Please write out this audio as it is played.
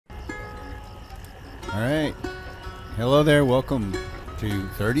Alright. Hello there, welcome to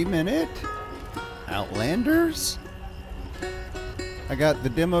 30-minute Outlanders. I got the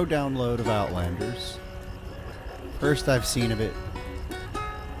demo download of Outlanders. First I've seen of it.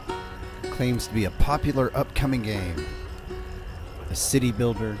 Claims to be a popular upcoming game. A city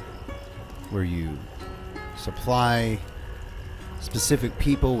builder where you supply specific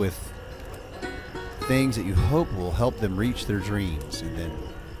people with things that you hope will help them reach their dreams, and then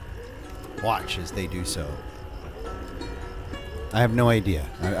watch as they do so. I have no idea.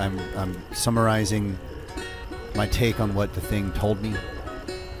 I'm summarizing my take on what the thing told me.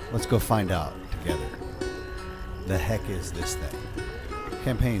 Let's go find out together. The heck is this thing?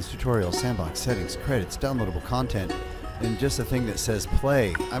 Campaigns, tutorials, sandbox, settings, credits, downloadable content, and just a thing that says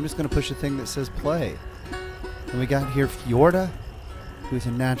play. I'm just going to push a thing that says play. And we got here Fjorda, who is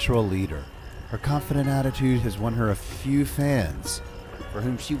a natural leader. Her confident attitude has won her a few fans, for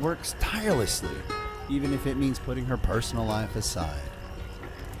whom she works tirelessly, even if it means putting her personal life aside.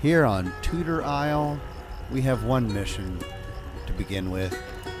 Here on Tutor Isle, we have one mission to begin with,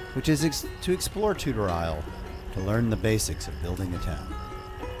 which is to explore Tutor Isle, to learn the basics of building a town.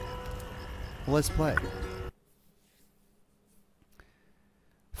 Well, let's play.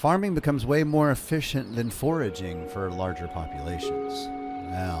 Farming becomes way more efficient than foraging for larger populations.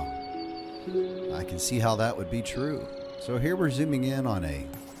 Now, I can see how that would be true. So here we're zooming in on a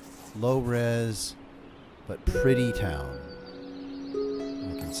low-res but pretty town.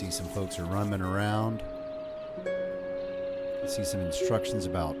 I can see some folks are roaming around. I see some instructions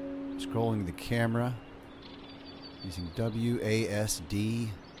about scrolling the camera using WASD,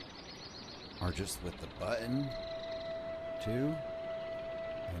 or just with the button too.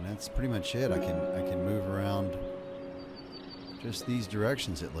 And that's pretty much it. I can move around just these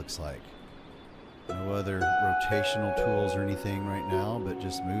directions, it looks like. No other rotational tools or anything right now, but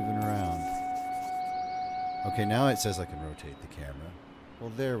just moving around. Okay, now it says I can rotate the camera.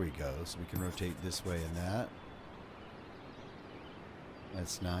 Well, there we go. So we can rotate this way and that.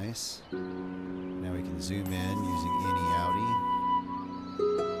 That's nice. Now we can zoom in using any outie.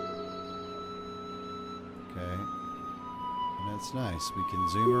 Okay. And that's nice. We can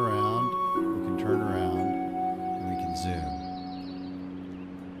zoom around, we can turn around, and we can zoom.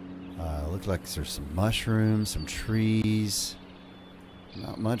 Looks like there's some mushrooms, some trees.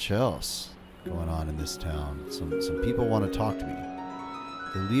 Not much else going on in this town. Some people want to talk to me.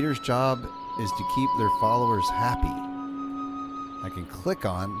 The leader's job is to keep their followers happy. I can click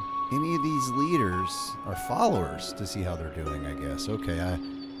on any of these leaders or followers to see how they're doing, I guess. Okay,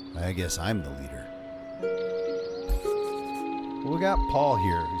 I guess I'm the leader. Well, we got Paul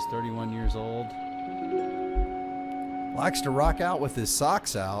here, who's 31 years old. Likes to rock out with his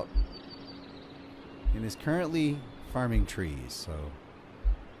socks out. And is currently farming trees, so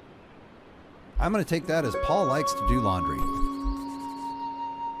I'm going to take that as Paul likes to do laundry.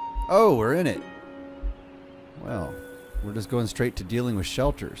 Oh, we're in it. Well, we're just going straight to dealing with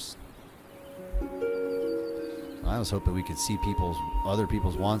shelters. I was hoping we could see other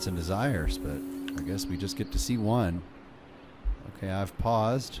people's wants and desires, but I guess we just get to see one. Okay, I've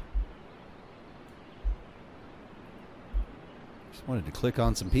paused. Just wanted to click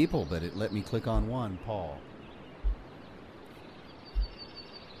on some people, but it let me click on one, Paul.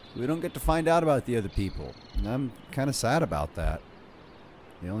 We don't get to find out about the other people, and I'm kind of sad about that.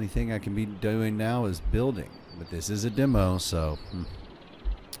 The only thing I can be doing now is building, but this is a demo, so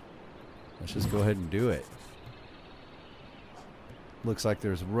let's just go ahead and do it. Looks like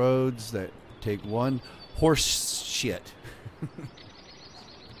there's roads that take one horse shit.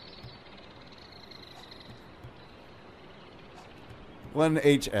 One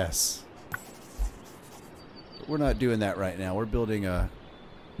HS. But we're not doing that right now. We're building a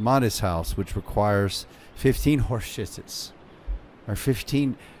modest house, which requires 15 horse shits, or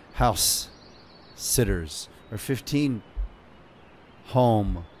 15 house sitters, or 15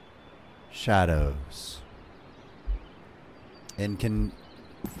 home shadows, and can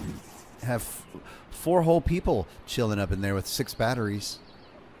have 4 whole people chilling up in there with 6 batteries.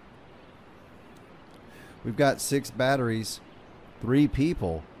 We've got 6 batteries, 3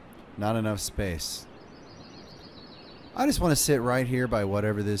 people, not enough space. I just want to sit right here by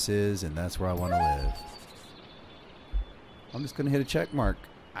whatever this is, and that's where I want to live. I'm just going to hit a check mark.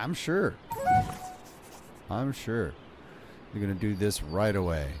 I'm sure. I'm sure. You're going to do this right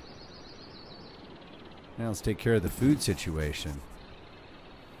away. Now let's take care of the food situation.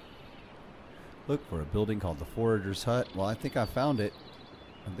 Look for a building called the Forager's Hut. Well, I think I found it.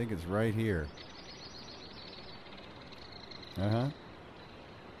 I think it's right here.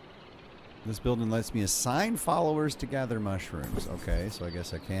 This building lets me assign followers to gather mushrooms. Okay, so I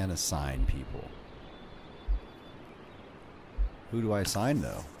guess I can assign people. Who do I assign,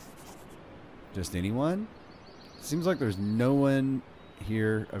 though? Just anyone? Seems like there's no one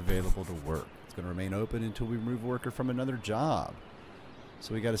here available to work. It's going to remain open until we remove a worker from another job.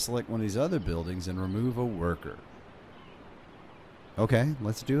 So we got to select one of these other buildings and remove a worker. Okay,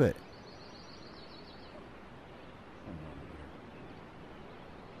 let's do it.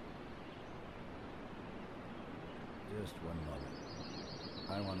 Just one moment.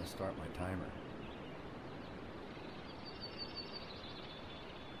 I want to start my timer.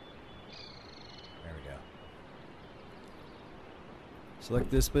 There we go.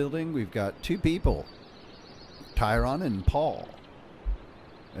 Select this building. We've got 2 people, Tyron and Paul,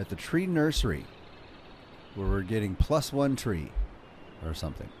 at the tree nursery, where we're getting +1 tree or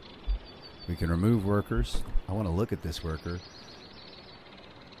something. We can remove workers. I want to look at this worker.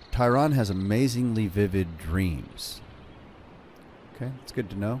 Tyron has amazingly vivid dreams. Okay, it's good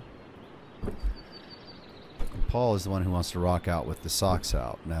to know. And Paul is the one who wants to rock out with the socks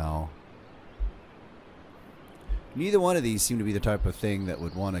out. Now, neither one of these seem to be the type of thing that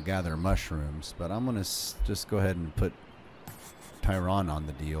would want to gather mushrooms, but I'm going to just go ahead and put Tyron on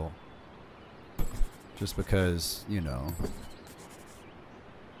the deal. Just because, you know,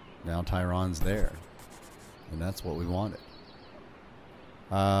 now Tyron's there. And that's what we wanted.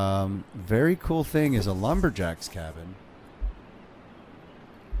 Very cool thing is a lumberjack's cabin.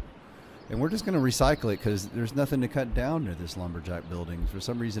 And we're just going to recycle it because there's nothing to cut down near this lumberjack building. For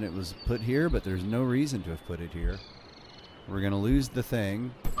some reason it was put here, but there's no reason to have put it here. We're going to lose the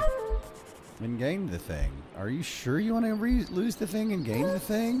thing and gain the thing. Are you sure you want to lose the thing and gain the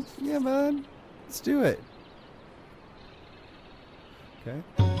thing? Yeah, bud. Let's do it. Okay.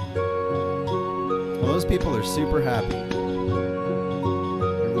 Well, those people are super happy.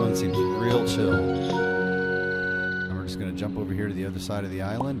 Everyone seems real chill. And we're just going to jump over here to the other side of the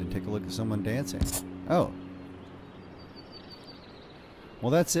island and take a look at someone dancing. Oh. Well,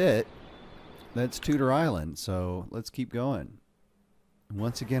 that's it. That's Tudor Island, so let's keep going.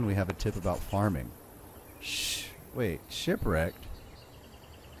 Once again, we have a tip about farming. Wait, shipwrecked?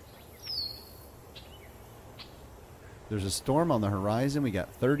 There's a storm on the horizon. We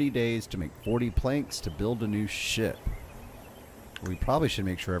got 30 days to make 40 planks to build a new ship. We probably should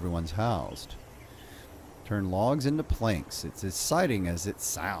make sure everyone's housed. Turn logs into planks. It's as exciting as it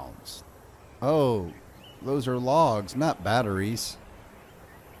sounds. Oh, those are logs, not batteries.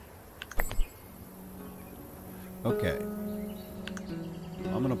 Okay.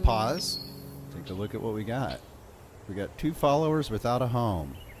 I'm going to pause. Take a look at what we got. We got 2 followers without a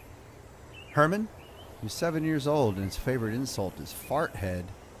home. Herman, who's 7 years old and his favorite insult is fart head,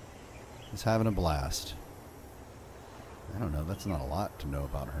 is having a blast. I don't know, that's not a lot to know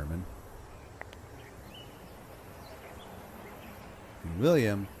about Herman. And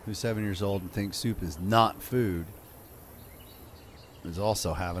William, who's 7 years old and thinks soup is not food, is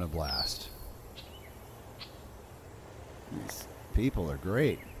also having a blast. These people are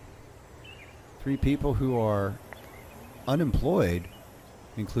great. 3 people who are unemployed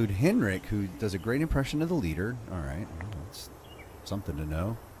include Henrik, who does a great impression of the leader. Alright, well, that's something to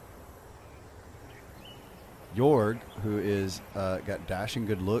know. Jorg, who is got dashing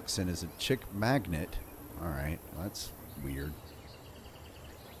good looks and is a chick magnet. Alright, well, that's weird.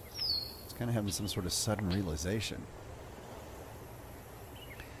 It's kind of having some sort of sudden realization.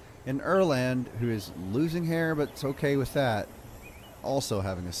 And Erland, who is losing hair, but it's okay with that, also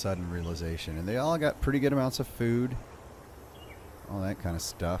having a sudden realization. And they all got pretty good amounts of food. All that kind of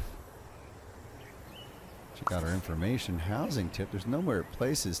stuff. Check out our information. Housing tip. There's nowhere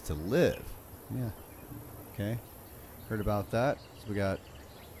places to live. Yeah. Okay. Heard about that. So we got,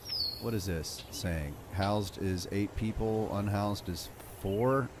 what is this saying? Housed is 8 people. Unhoused is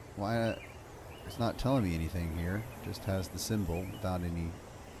 4. Why? It's not telling me anything here. Just has the symbol without any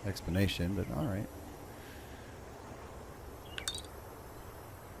explanation, but alright.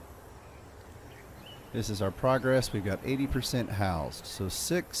 This is our progress. We've got 80% housed. So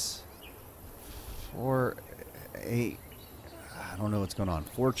 6, 4, 8, I don't know what's going on.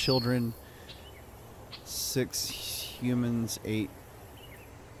 4 children, 6 humans, 8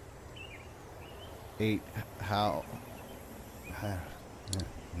 how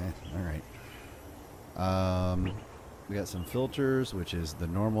alright. We got some filters, which is the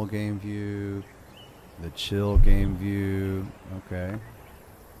normal game view, the chill game view, okay.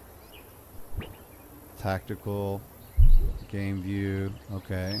 Tactical game view,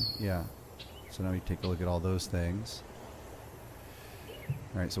 okay, yeah. So now we take a look at all those things.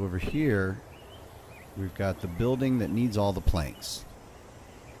 Alright, so over here, we've got the building that needs all the planks.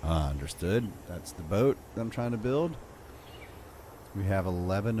 Understood. That's the boat that I'm trying to build. We have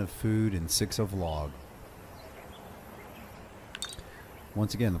 11 of food and 6 of log.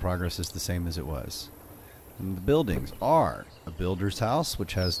 Once again, the progress is the same as it was. And the buildings are a builder's house,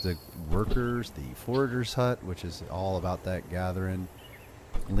 which has the workers, the forager's hut, which is all about that gathering.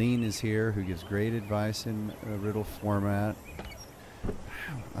 Lean is here, who gives great advice in a riddle format.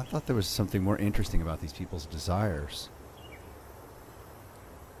 I thought there was something more interesting about these people's desires.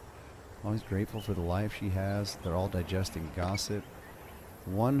 Always grateful for the life she has. They're all digesting gossip.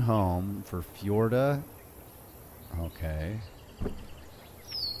 One home for Fjorda. Okay.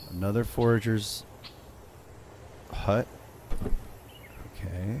 Another forager's hut.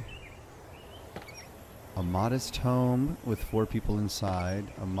 Okay. A modest home with 4 people inside.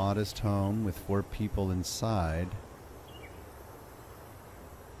 A modest home with 4 people inside.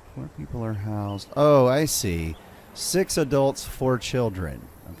 4 people are housed. Oh, I see. 6 adults, 4 children.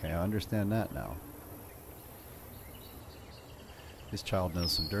 Okay, I understand that now. This child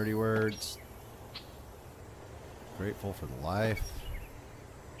knows some dirty words. Grateful for the life.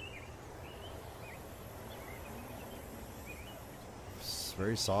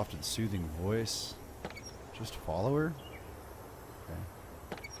 Very soft and soothing voice. Just follow her.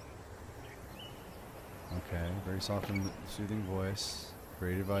 Okay. Okay, very soft and soothing voice.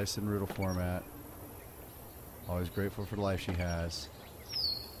 Great advice in riddle format. Always grateful for the life she has.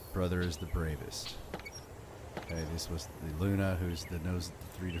 Brother is the bravest. Okay, this was the Luna, who's the knows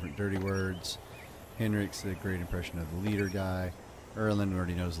the 3 different dirty words. Henrik's the great impression of the leader guy. Erlen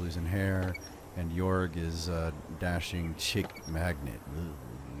already knows losing hair. And Jorg is dashing chick magnet.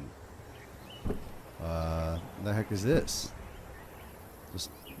 The heck is this?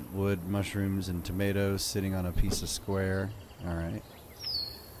 Just wood, mushrooms, and tomatoes sitting on a piece of square. Alright.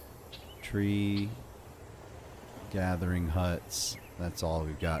 Tree. Gathering huts. That's all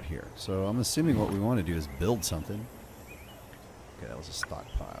we've got here. So I'm assuming what we want to do is build something. Okay, that was a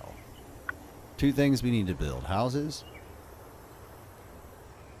stockpile. 2 things we need to build. Houses.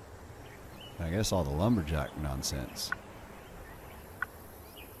 I guess all the lumberjack nonsense.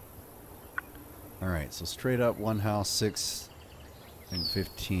 Alright, so straight up 1 house, 6 and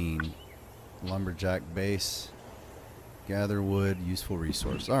 15. Lumberjack base. Gather wood, useful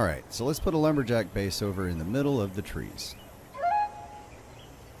resource. Alright, so let's put a lumberjack base over in the middle of the trees.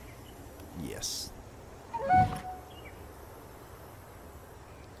 Yes.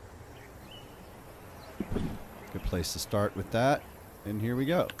 Good place to start with that. And here we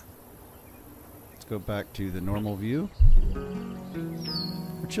go. Go back to the normal view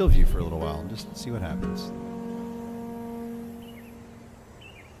or chill view for a little while and just see what happens.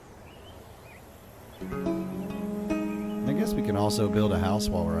 I guess we can also build a house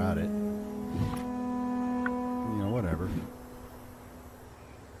while we're at it. You know, whatever.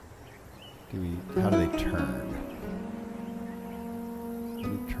 How do they turn?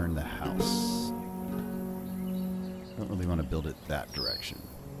 Let me turn the house. I don't really want to build it that direction.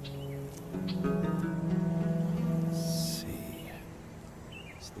 Let's see.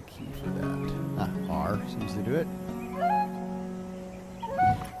 What's the key for that? R seems to do it.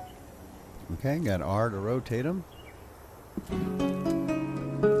 Okay, got R to rotate them.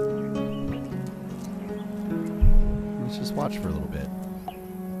 Let's just watch for a little bit.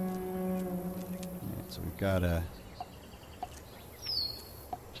 Alright, so we've got a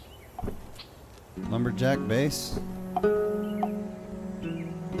lumberjack base.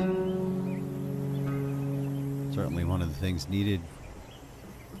 Certainly one of the things needed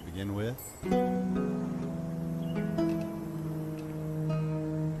to begin with.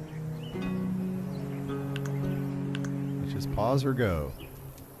 Let's just pause or go.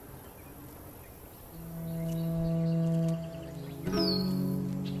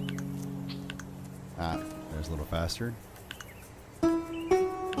 There's a little faster.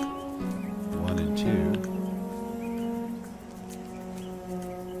 1 and 2.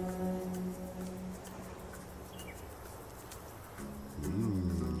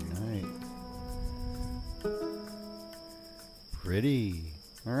 Pretty.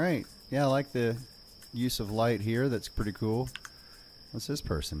 Alright. Yeah, I like the use of light here. That's pretty cool. What's this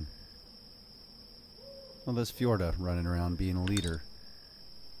person? Well, that's Fjorda running around being a leader.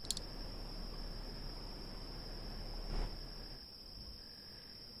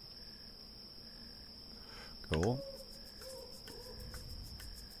 Cool.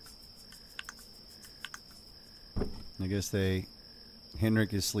 I guess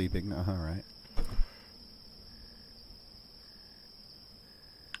Henrik is sleeping. Alright.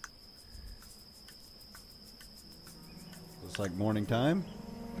 Looks like morning time.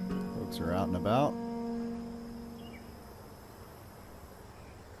 Folks are out and about.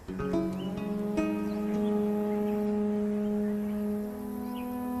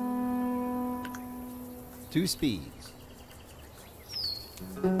 Two speeds.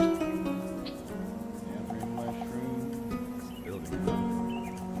 Gathering mushrooms, building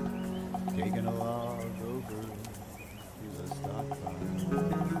up, taking a log over to the stockpile.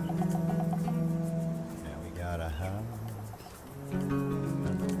 Now we got a house.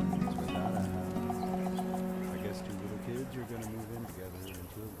 Another one's without a house. I guess two little kids are gonna move in together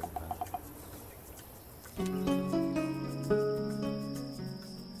into a little house.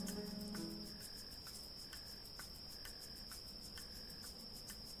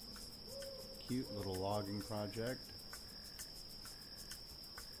 Cute little logging project.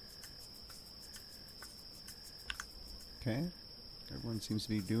 Okay, everyone seems to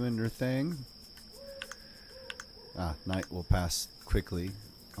be doing their thing. Night will pass quickly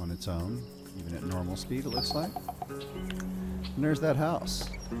on its own, even at normal speed, it looks like. And there's that house.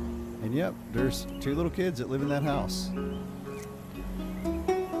 And yep, there's two little kids that live in that house.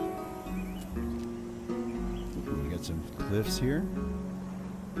 We got some cliffs here.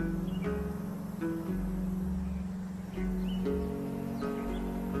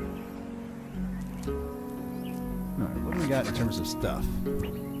 Alright, what do we got in terms of stuff?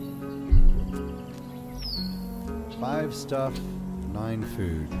 5 stuff, 9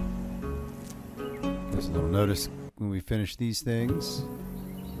 food. There's a little notice when we finish these things.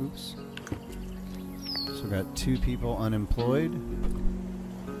 Oops. So we got 2 people unemployed.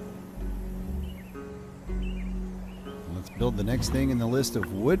 Let's build the next thing in the list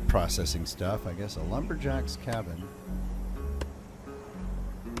of wood processing stuff. I guess a lumberjack's cabin.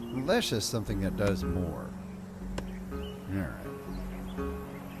 Unless there's something that does more. Alright.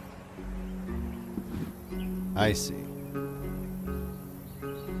 I see.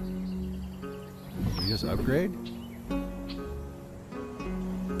 We just upgrade?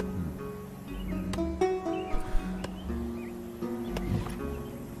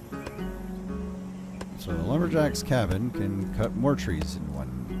 So the lumberjack's cabin can cut more trees in one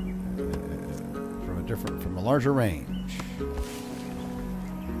from a larger range,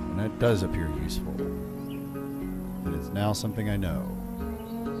 and that does appear useful. It is now something I know.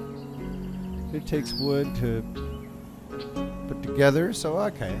 It takes wood to put together, so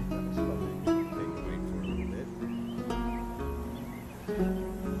okay.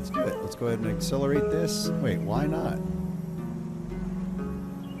 Let's do it. Let's go ahead and accelerate this. Wait, why not?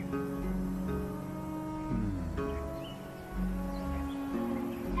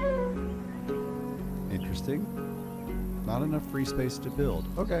 Interesting. Not enough free space to build.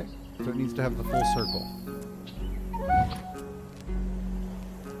 Okay, so it needs to have the full circle.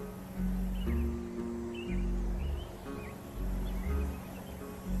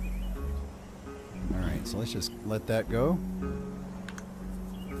 Alright, so let's just let that go.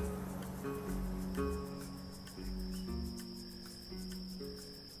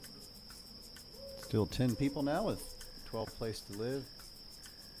 Still 10 people now with 12 places to live.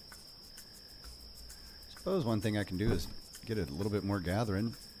 Suppose one thing I can do is get a little bit more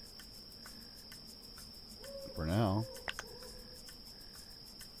gathering. For now.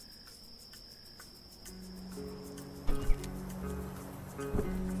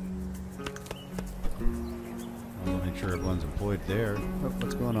 I'll make sure everyone's employed there. Oh,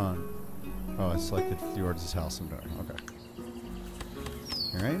 what's going on? Oh, I selected Fjord's house. I'm done. Okay.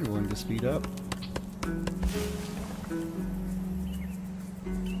 Alright, everyone to speed up.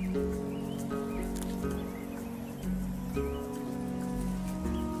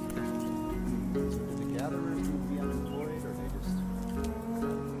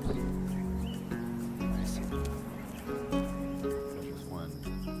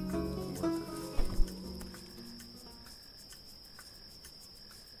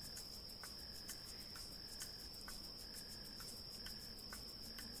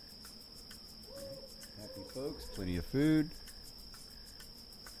 Folks, plenty of food.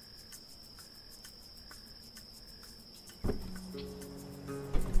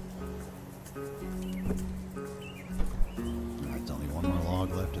 There's only one more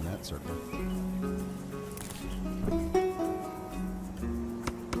log left in that circle.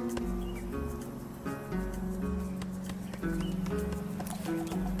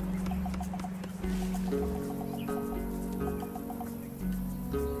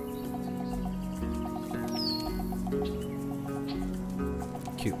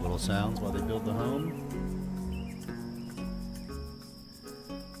 Cute little sounds while they build the home.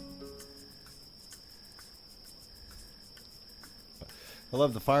 I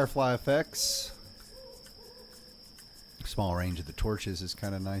love the firefly effects. Small range of the torches is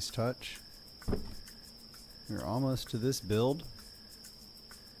kind of a nice touch. We're almost to this build.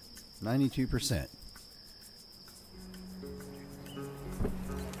 92%.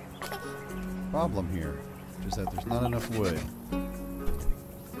 Problem here, just that there's not enough wood.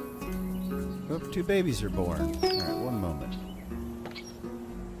 2 babies are born. Alright, one moment.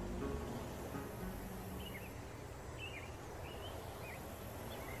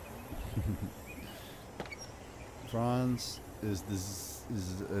 Franz is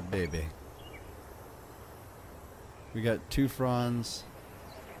a baby. We got 2 Franz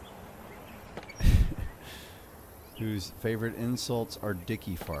whose favorite insults are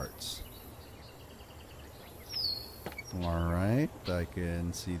dicky farts. Alright, I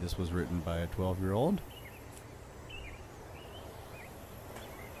can see this was written by a 12-year-old.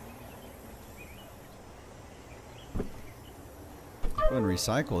 Go and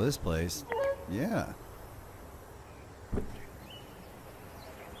recycle this place. Yeah.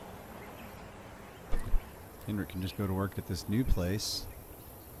 Henrik can just go to work at this new place.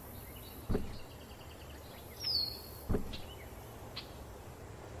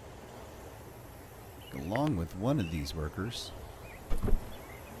 Along with one of these workers. And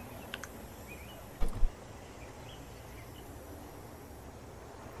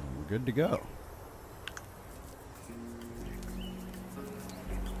we're good to go.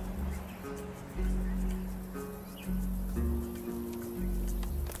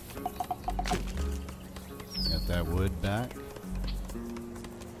 Got that wood back.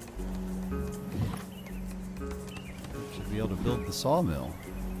 Should be able to build the sawmill.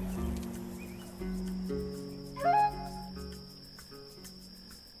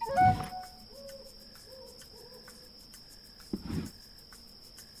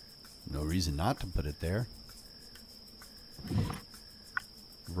 No reason not to put it there.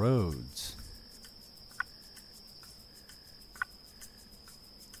 Roads.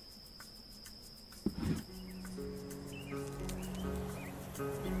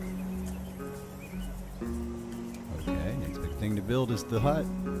 Okay, next big thing to build is the hut.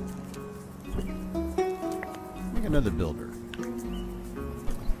 Make another builder.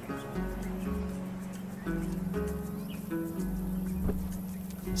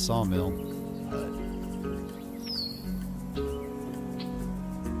 Sawmill.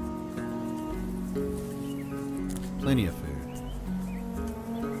 Plenty of food.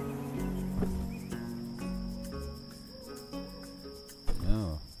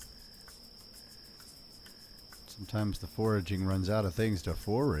 Oh. Sometimes the foraging runs out of things to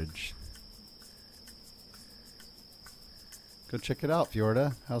forage. Go check it out,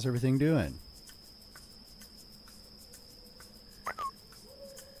 Fjorda. How's everything doing?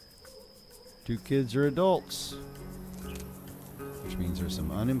 Two kids are adults, which means there's some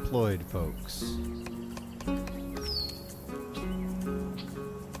unemployed folks.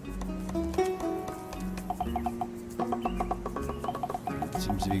 It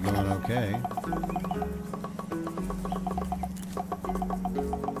seems to be going okay.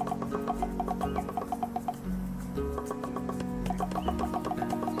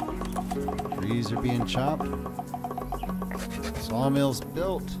 Trees are being chopped. Sawmill's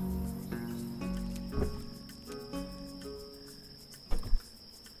built.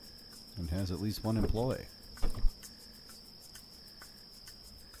 Has at least one employee.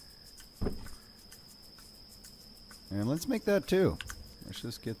 And let's make that 2. Let's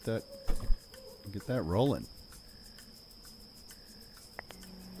just get that rolling.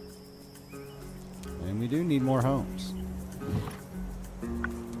 And we do need more homes.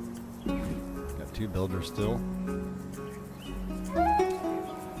 Got 2 builders still.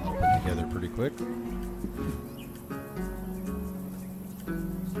 All put together pretty quick.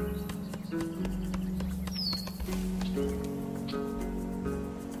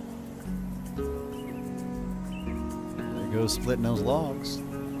 Go splitting those logs.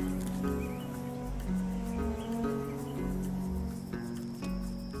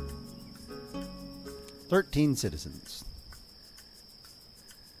 "13 citizens.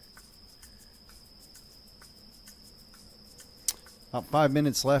 About 5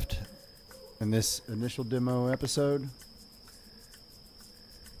 minutes left in this initial demo episode.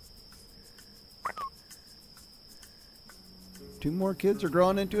 Two more kids are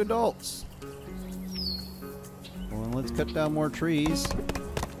growing into adults. Well, then let's cut down more trees and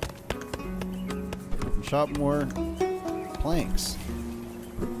chop more planks.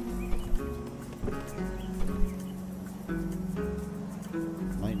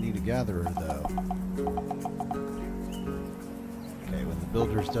 Might need a gatherer though. Okay, when the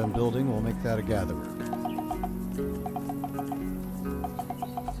builder's done building, we'll make that a gatherer.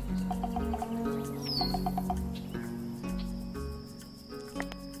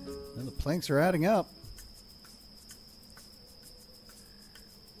 And the planks are adding up.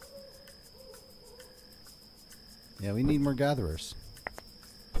 Yeah, we need more gatherers.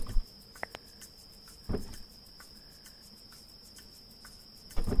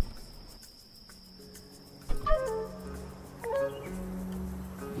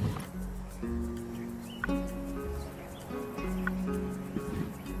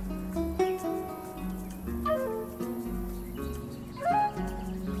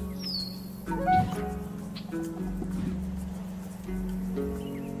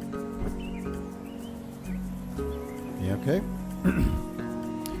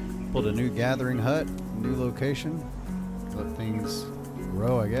 Build a new gathering hut, new location. Let things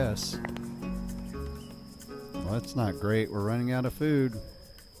grow, I guess. Well, that's not great. We're running out of food.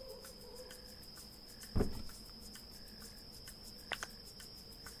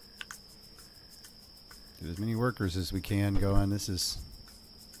 Get as many workers as we can going. This is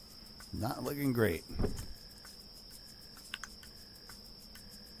not looking great.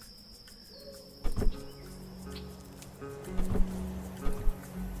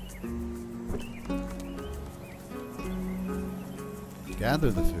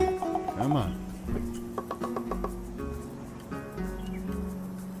 Gather the food. Come on.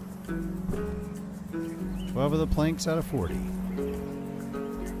 Twelve of the planks out of 40.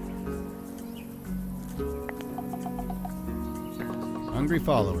 Hungry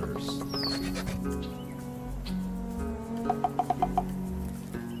followers.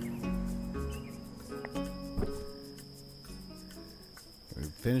 We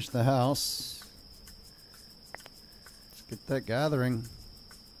finished the house. Let's get that gathering.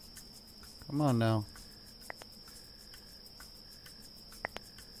 Come on now.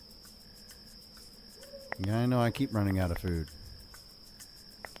 Yeah, I know I keep running out of food.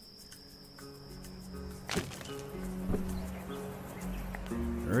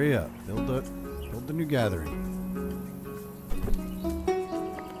 Hurry up. Build the new gathering.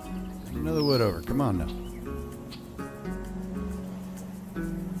 Another wood over. Come on now.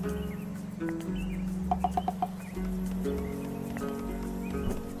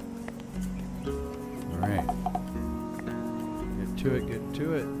 Alright. Get to it, get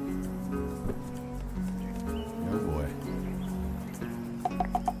to it. Oh boy.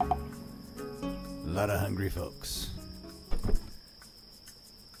 A lot of hungry folks.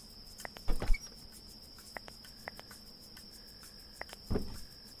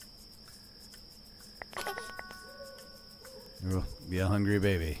 Oh, be a hungry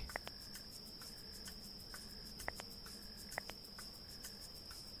baby.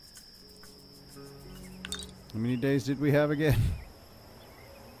 How many days did we have again?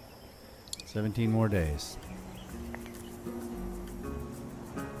 17 more days.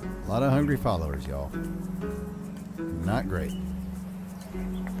 A lot of hungry followers, y'all. Not great.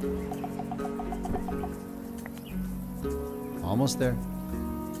 Almost there.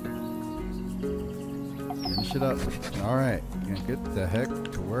 Finish it up. Alright, get the heck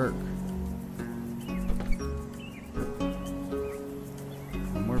to work.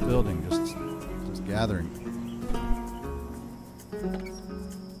 One more building, just gathering.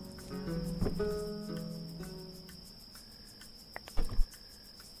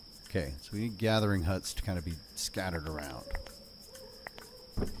 Okay, so we need gathering huts to kind of be scattered around.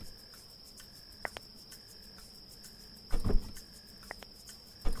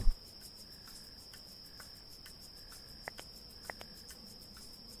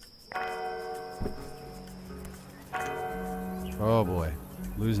 Oh boy,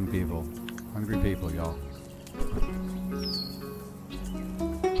 losing people. Hungry people, y'all.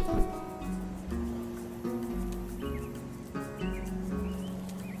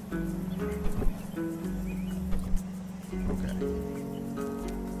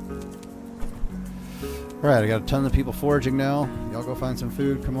 Alright, I got a ton of people foraging now. Y'all go find some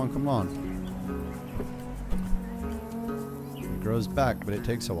food. Come on, come on. It grows back, but it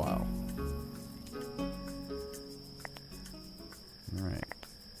takes a while. Alright.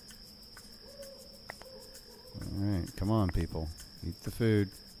 Alright, come on, people. Eat the food.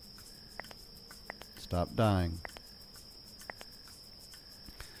 Stop dying.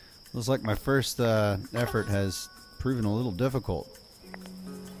 Looks like my first effort has proven a little difficult.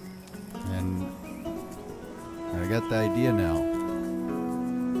 And I got the idea now.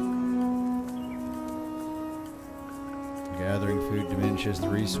 Gathering food diminishes the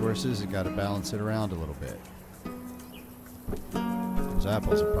resources. You got to balance it around a little bit. Those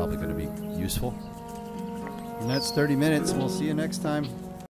apples are probably going to be useful. And that's 30 minutes. We'll see you next time.